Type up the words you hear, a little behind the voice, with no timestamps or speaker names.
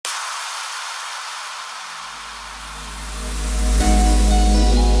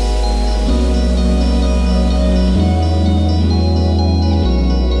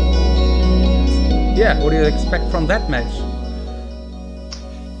What do you expect from that match?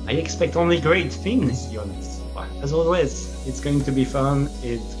 I expect only great things, to be honest. As always, it's going to be fun.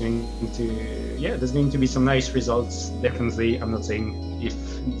 It's going to, yeah, there's going to be some nice results. Definitely, I'm not saying if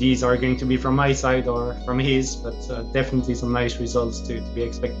these are going to be from my side or from his, but definitely some nice results to be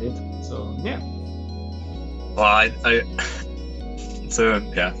expected. So yeah. Well, so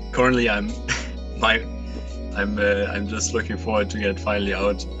yeah. Currently, I'm just looking forward to get finally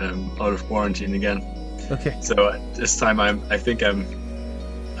out of quarantine again. Okay. So this time I think I'm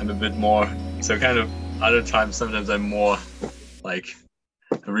a bit more. So kind of other times sometimes I'm more like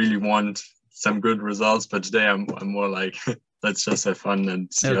I really want some good results, but today I'm more like let's just have fun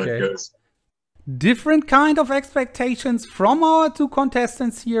and see how it goes. Different kind of expectations from our two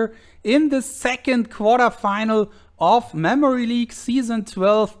contestants here in the second quarterfinal of Memory League Season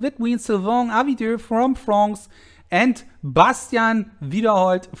 12 between Sylvain Arvidieu from France and Bastian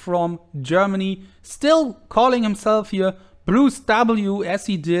Wiederhold from Germany, still calling himself here Bruce W as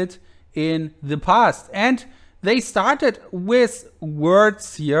he did in the past. And they started with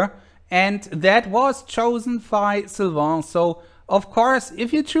words here, and that was chosen by Sylvain. So of course,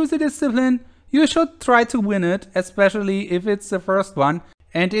 if you choose a discipline, you should try to win it, especially if it's the first one.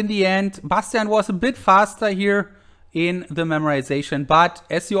 And in the end, Bastian was a bit faster here in the memorization. But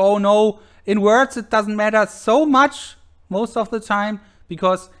as you all know, in words it doesn't matter so much most of the time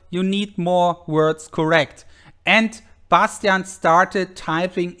because you need more words correct. And Bastian started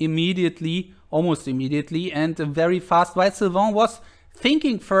typing immediately, almost immediately, and very fast, while Sylvain was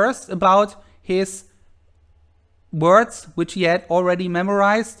thinking first about his words, which he had already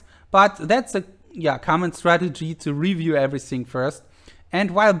memorized. But that's a common strategy to review everything first.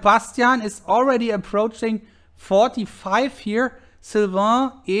 And while Bastian is already approaching 45 here,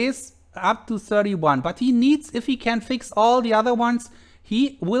 Sylvain is up to 31. But he needs, if he can fix all the other ones,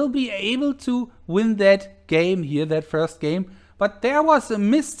 he will be able to win that game here, that first game. But there was a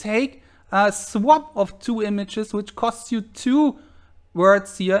mistake, a swap of two images, which costs you 2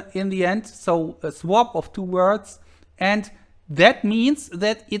 words here in the end. So a swap of 2 words. And that means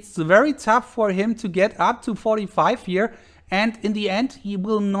that it's very tough for him to get up to 45 here. And in the end, he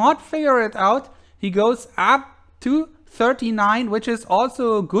will not figure it out. He goes up to 39, which is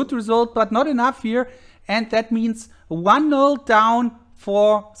also a good result, but not enough here. And that means 1-0 down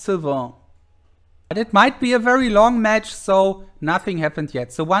for Sylvain. But it might be a very long match, so nothing happened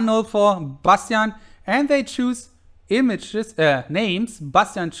yet. So 1-0 for Bastian, and they choose images, names.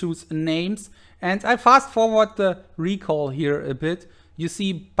 Bastian choose names. And I fast forward the recall here a bit. You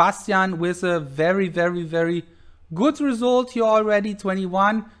see Bastian with a very, very, very good result here already,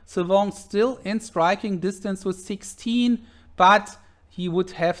 21. Sylvain still in striking distance with 16, but he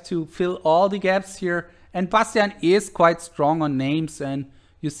would have to fill all the gaps here. And Bastian is quite strong on names, and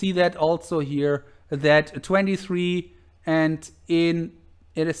you see that also here, that 23 and in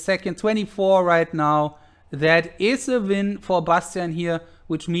a second 24 right now. That is a win for Bastian here,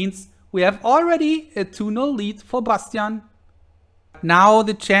 which means we have already a 2-0 lead for Bastian. Now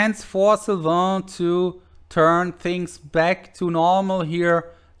the chance for Sylvain to turn things back to normal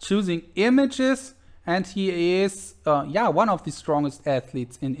here, choosing images. And he is, one of the strongest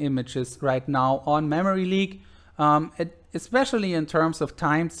athletes in images right now on Memory League, especially in terms of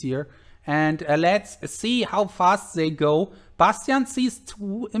times here. And let's see how fast they go. Bastian sees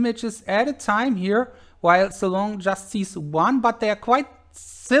 2 images at a time here, while Sylvain just sees 1, but they are quite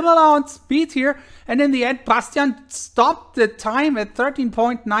similar on speed here. And in the end, Bastian stopped the time at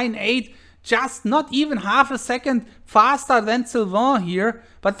 13.98, just not even half a second faster than Sylvain here.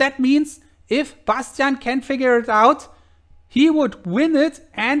 But that means if Bastian can figure it out, he would win it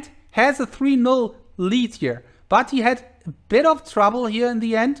and has a 3-0 lead here. But he had a bit of trouble here in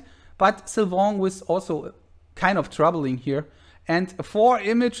the end. But Sylvain was also kind of troubling here. And 4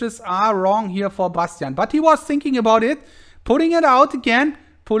 images are wrong here for Bastian. But he was thinking about it, putting it out again,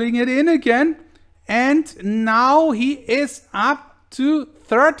 putting it in again. And now he is up to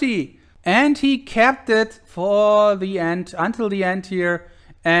 30. And he kept it for the end, until the end here.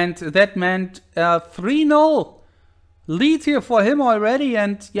 And that meant a 3-0 lead here for him already.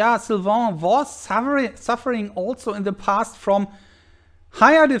 And yeah, Sylvain was suffering also in the past from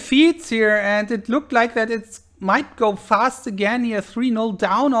higher defeats here. And it looked like that it might go fast again here, 3-0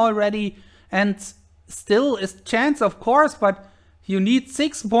 down already. And still is chance, of course, but you need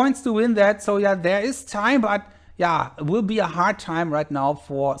 6 points to win that. So yeah, there is time, but yeah, it will be a hard time right now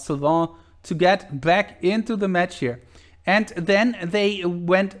for Sylvain to get back into the match here. And then they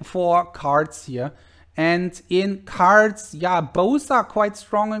went for cards here. And in cards, yeah, both are quite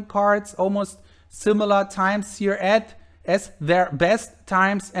strong in cards, almost similar times here as their best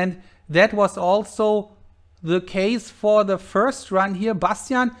times. And that was also the case for the first run here.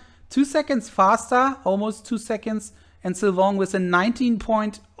 Bastian 2 seconds faster, almost 2 seconds, and Sylvain with a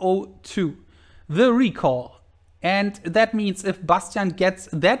 19.02. The recall. And that means if Bastian gets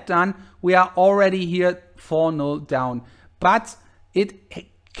that done, we are already here 4-0 down. But it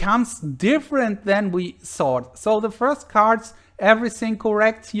comes different than we thought. So the first cards, everything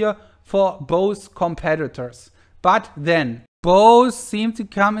correct here for both competitors. But then both seem to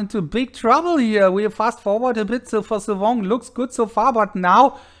come into big trouble here. We fast forward a bit, so for Sylvain looks good so far, but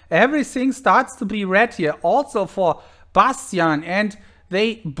now everything starts to be red here. Also for Bastian, and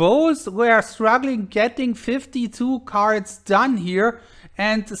they both were struggling getting 52 cards done here.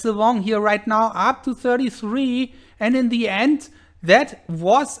 And Sylvain here right now up to 33, and in the end that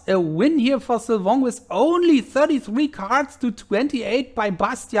was a win here for Sylvain with only 33 cards to 28 by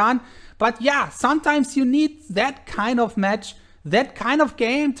Bastian. But yeah, sometimes you need that kind of match, that kind of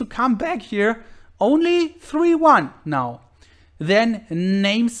game to come back here. Only 3-1 now. Then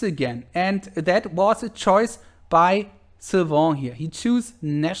names again, and that was a choice by Sylvain here. He chose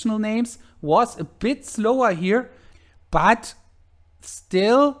national names, was a bit slower here, but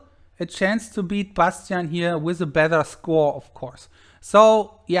still a chance to beat Bastian here with a better score, of course.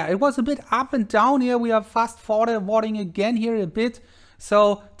 So yeah, it was a bit up and down here. We are fast forwarding again here a bit.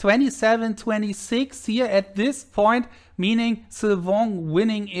 So 27-26 here at this point, meaning Sylvain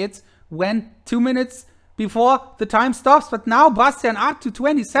winning it when 2 minutes before the time stops. But now Bastian up to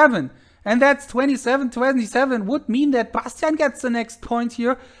 27. And that's 27-27 would mean that Bastian gets the next point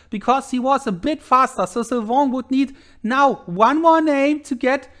here because he was a bit faster. So Sylvain would need now one more name to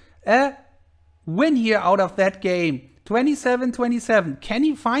get a win here out of that game. 27-27. Can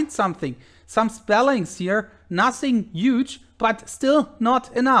he find something? Some spellings here. Nothing huge, but still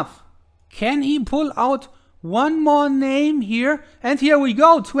not enough. Can he pull out one more name here? And here we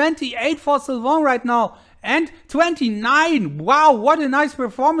go. 28 for Sylvain right now. And 29. Wow, what a nice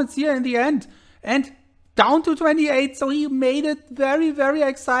performance here in the end. And down to 28. So he made it very, very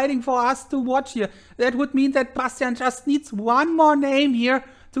exciting for us to watch here. That would mean that Bastian just needs one more name here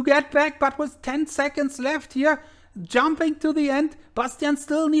to get back. But with 10 seconds left here, jumping to the end, Bastian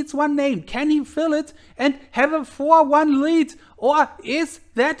still needs one name. Can he fill it and have a 4-1 lead? Or is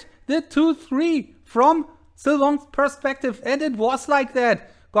that the 2-3 from Sylvain's perspective? And it was like that.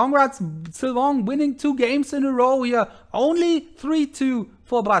 Congrats, Sylvain winning 2 games in a row here. Only 3-2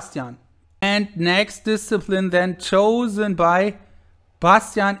 for Bastian. And next discipline then chosen by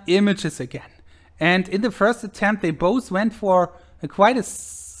Bastian, images again. And in the first attempt, they both went for quite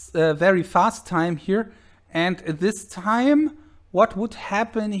a very fast time here. And this time, what would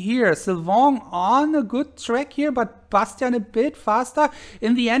happen here? Sylvain on a good track here, but Bastian a bit faster.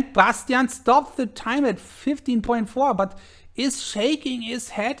 In the end, Bastian stopped the time at 15.4, but is shaking his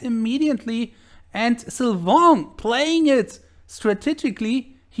head immediately, and Sylvain playing it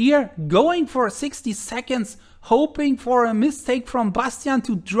strategically here, going for 60 seconds, hoping for a mistake from Bastian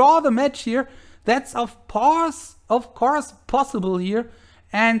to draw the match here. That's of course possible here,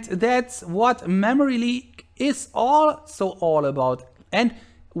 and that's what Memory League is also all about. And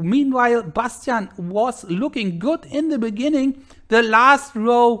meanwhile, Bastian was looking good in the beginning. The last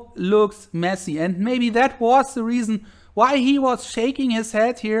row looks messy, and maybe that was the reason why he was shaking his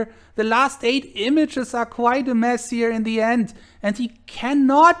head here. The last 8 images are quite a mess here in the end, and he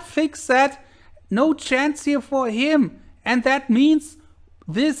cannot fix that. No chance here for him, and that means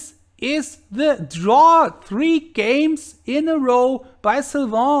this is the draw. 3 games in a row by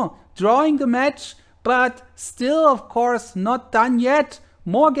Sylvain, drawing the match, but still of course not done yet.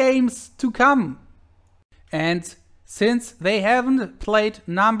 More games to come. And since they haven't played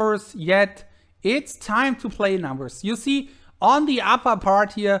numbers yet, it's time to play numbers. You see on the upper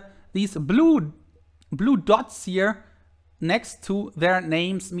part here, these blue dots here next to their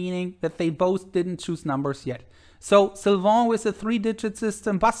names, meaning that they both didn't choose numbers yet. So Sylvain with a 3-digit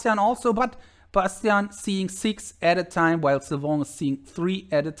system, Bastian also, but Bastian seeing 6 at a time, while Sylvain is seeing 3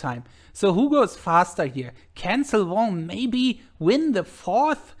 at a time. So who goes faster here? Can Sylvain maybe win the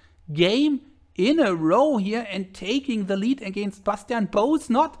 4th game in a row here and taking the lead against Bastian? Both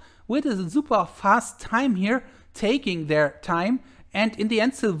not with a super fast time here, taking their time. And in the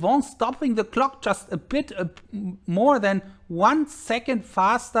end, Sylvain stopping the clock just a bit more than 1 second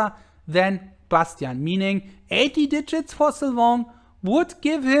faster than Bastian, meaning 80 digits for Sylvain would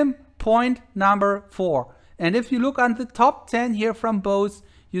give him point number 4. And if you look on the top 10 here from both,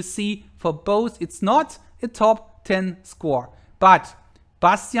 you see for both it's not a top 10 score. But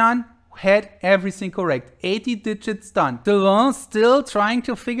Bastian had everything correct. 80 digits done. Sylvain still trying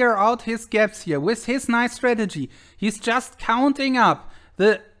to figure out his gaps here with his nice strategy. He's just counting up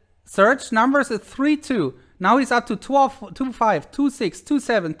the search numbers at 3-2. Now he's up to 12, 2-5, 2-6,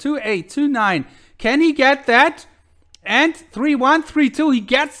 2-7, 2-8, 2-9. Can he get that? And 3-1, 3-2. He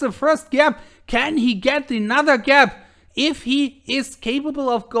gets the first gap. Can he get another gap? If he is capable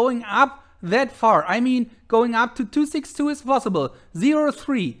of going up that far, I mean, going up to 2-6-2 is possible.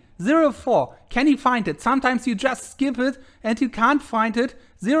 0-3, 0-4. Can he find it? Sometimes you just skip it and you can't find it.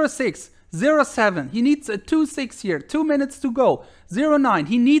 0-6. 0-7, he needs a 2-6 here, 2 minutes to go. 0-9,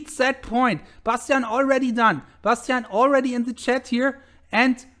 he needs that point. Bastian already done. Bastian already in the chat here.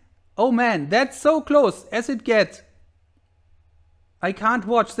 And, oh man, that's so close as it gets. I can't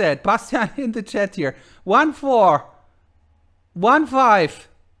watch that. Bastian in the chat here. 1-4, 1-5,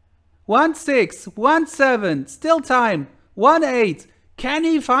 1-6, 1-7, still time. 1-8, can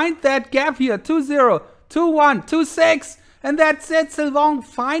he find that gap here? 2-0, 2-1, 2-6. And that's it, Sylvain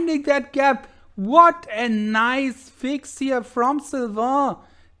finding that gap. What a nice fix here from Sylvain.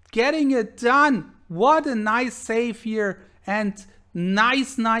 Getting it done. What a nice save here. And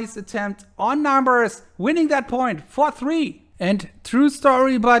nice attempt on numbers. Winning that point, 4-3. And true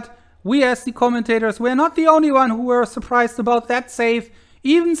story, but we as the commentators were not the only one who were surprised about that save.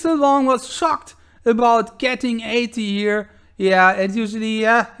 Even Sylvain was shocked about getting 80 here. Yeah, and usually,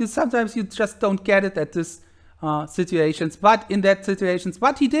 sometimes you just don't get it at this situations, but in that situations,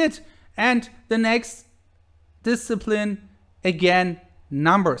 but he did. And the next discipline, again,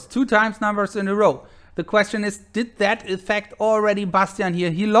 numbers, 2 times numbers in a row. The question is, did that affect already Bastian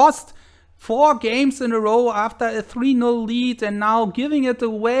here? He lost 4 games in a row after a 3-0 lead and now giving it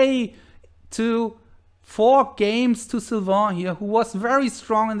away to 4 games to Sylvain here, who was very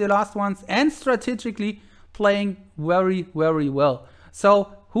strong in the last ones and strategically playing very well.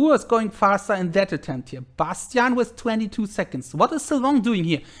 So who was going faster in that attempt here? Bastian with 22 seconds. What is Sylvain doing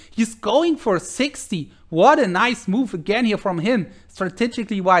here? He's going for 60. What a nice move again here from him,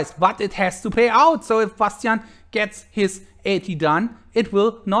 strategically wise, but it has to pay out. So if Bastian gets his 80 done, it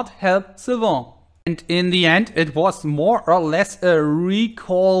will not help Sylvain. And in the end, it was more or less a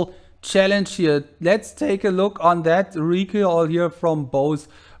recall challenge here. Let's take a look on that recall here from both.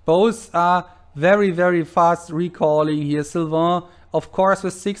 Both are very fast recalling here. Sylvain, of course,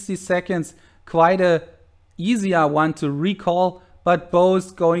 with 60 seconds, quite a easier one to recall, but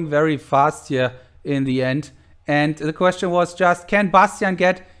both going very fast here in the end. And the question was just, can Bastian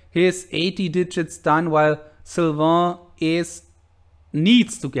get his 80 digits done while Sylvain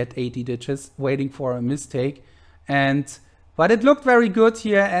needs to get 80 digits, waiting for a mistake. But it looked very good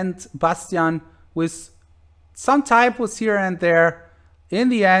here, and Bastian with some typos here and there, in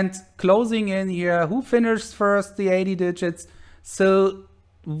the end, closing in here. Who finished first the 80 digits?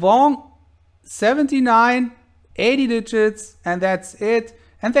 Sylvain 79, 80 digits, and that's it.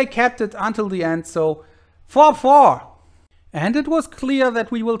 And they kept it until the end, so 4-4. And it was clear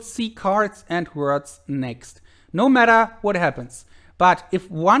that we will see cards and words next, no matter what happens. But if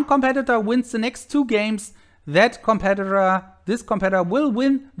one competitor wins the next 2 games, this competitor will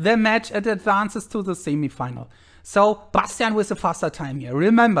win the match and advances to the semi-final. So Bastian with a faster time here.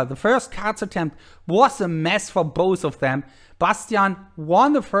 Remember, the first cards attempt was a mess for both of them. Bastian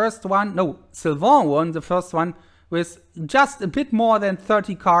won the first one. No, Sylvain won the first one with just a bit more than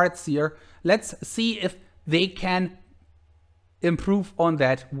 30 cards here. Let's see if they can improve on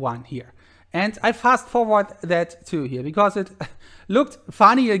that one here. And I fast forward that too here because it looked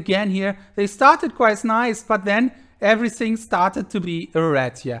funny again here. They started quite nice, but then everything started to be a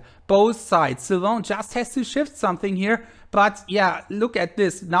red here. Both sides. Sylvain just has to shift something here. But yeah, look at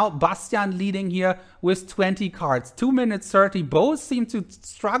this. Now Bastian leading here with 20 cards. 2 minutes 30. Both seem to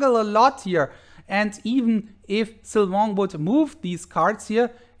struggle a lot here. And even if Sylvain would move these cards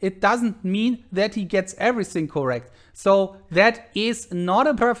here, it doesn't mean that he gets everything correct. So that is not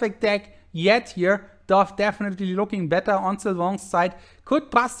a perfect deck yet here. Definitely looking better on Sylvain's side. Could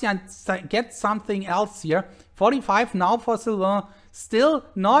Bastian get something else here? 45 now for Sylvain. Still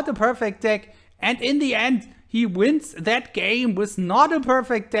not a perfect deck. And in the end, he wins that game with not a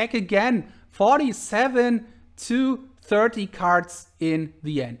perfect deck again. 47 to 30 cards in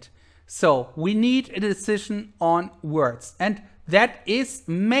the end. So we need a decision on words. And that is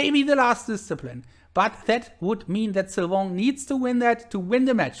maybe the last discipline. But that would mean that Sylvain needs to win that to win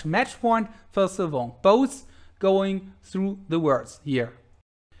the match. Match point for Sylvain. Both going through the words here.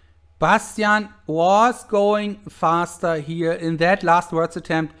 Bastian was going faster here in that last words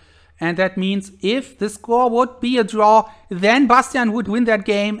attempt. And that means if the score would be a draw, then Bastian would win that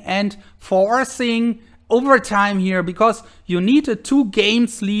game and forcing overtime here, because you need a 2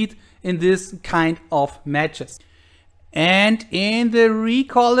 games lead in this kind of matches. And in the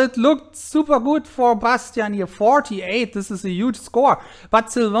recall, it looked super good for Bastian here, 48. This is a huge score. But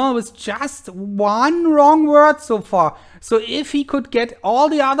Sylvain with just one wrong word so far. So if he could get all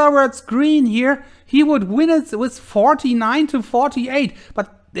the other words green here, he would win it with 49 to 48.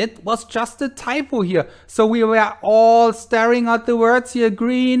 But it was just a typo here. So we were all staring at the words here,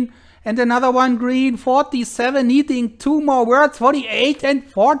 green. And another one green, 47, needing 2 more words, 48 and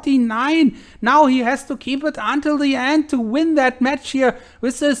 49. Now he has to keep it until the end to win that match here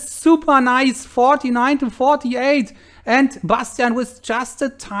with a super nice 49 to 48. And Bastian with just a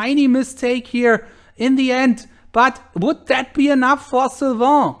tiny mistake here in the end. But would that be enough for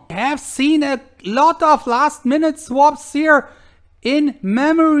Sylvain? We have seen a lot of last minute swaps here in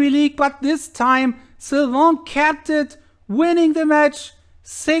Memory League, but this time Sylvain kept it, winning the match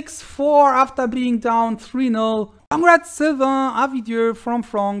 6-4 after being down 3-0. Congrats Sylvain Arvidieu from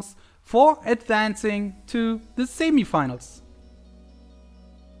France for advancing to the semifinals.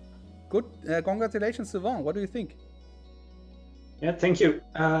 Good, congratulations Sylvain, what do you think? Yeah, thank you.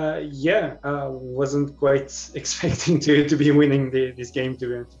 Wasn't quite expecting to be winning this game,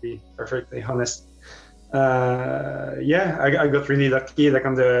 to be perfectly honest. I got really lucky, like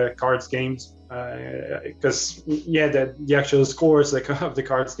on the cards games, because the actual scores like of the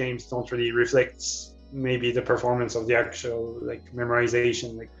cards games don't really reflect maybe the performance of the actual like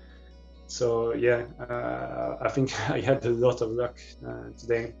memorization. Like, so yeah, I think I had a lot of luck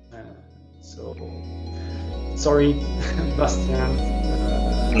today. So sorry, Bastian.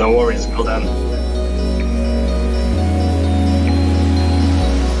 No worries, well done.